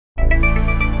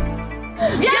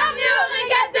Bienvenue au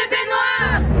Regate de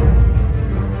Baignoires.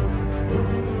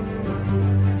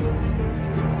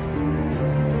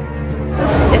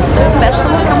 This is a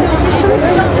special competition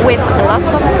with lots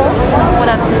of boats, more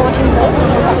than 14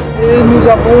 boats. Et nous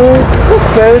avons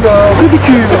fait le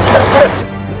ridicule.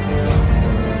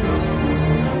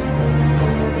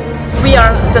 We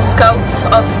are the scouts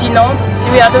of Dinant.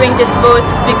 We are doing this boat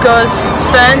because it's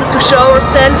fun to show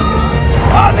ourselves.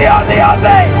 Allez, allez,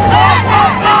 allez!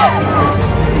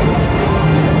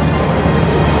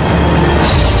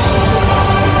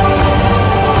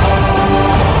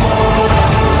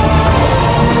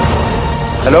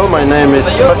 Hello, my name is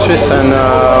Patrice and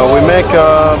we make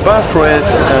Baignoires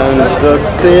and the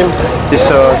theme is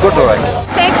Godorek.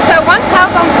 It takes 1,000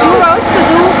 euros to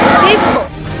do this boat.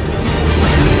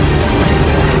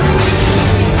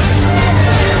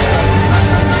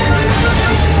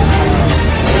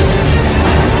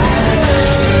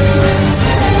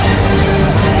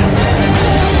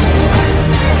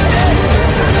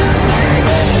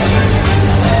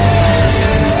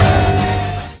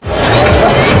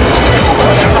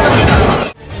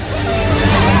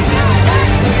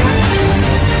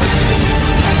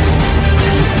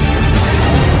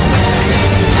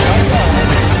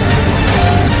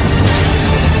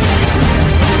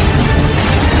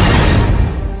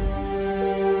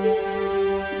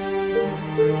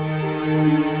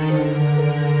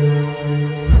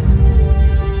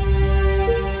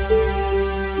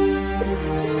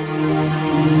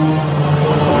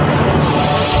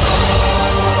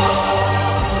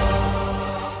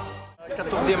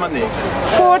 Année.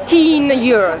 14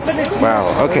 years. Wow,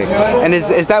 okay. And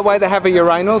is that why they have a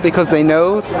urinal? Because they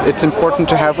know it's important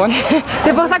to have one?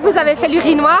 C'est pour ça que vous avez fait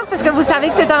l'urinoir, parce que vous savez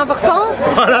que c'est important.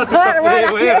 Voilà, tout à fait,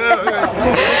 oui.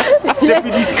 C'est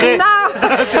plus discret.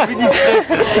 C'est plus discret.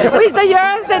 With the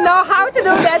years, they know how to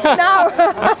do that now.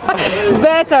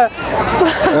 Better.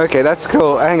 Okay, that's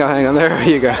cool. Hang on, there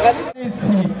you go.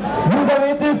 Ici, vous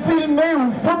avez été filmé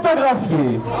ou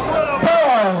photographié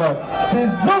par des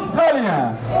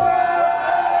Australiens,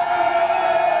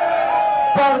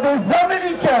 par des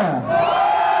Américains,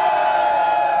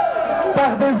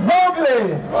 par des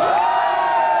Anglais,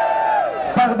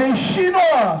 par des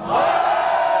Chinois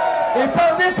et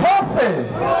par des Français.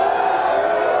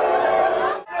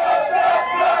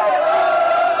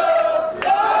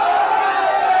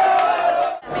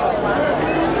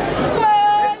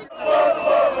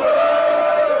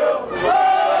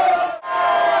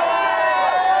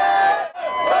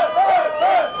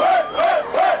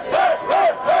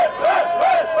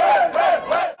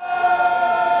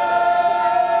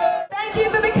 Thank you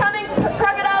for becoming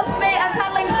crocodiles for me and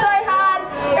paddling so hard.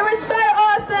 It was so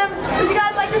awesome. Would you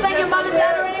guys like to thank your mum and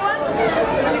dad or anyone?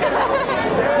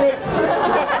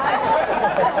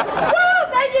 Woo!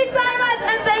 Thank you so much,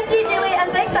 and thank you, Nilly,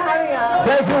 and thanks for having us.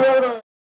 Thank you very much.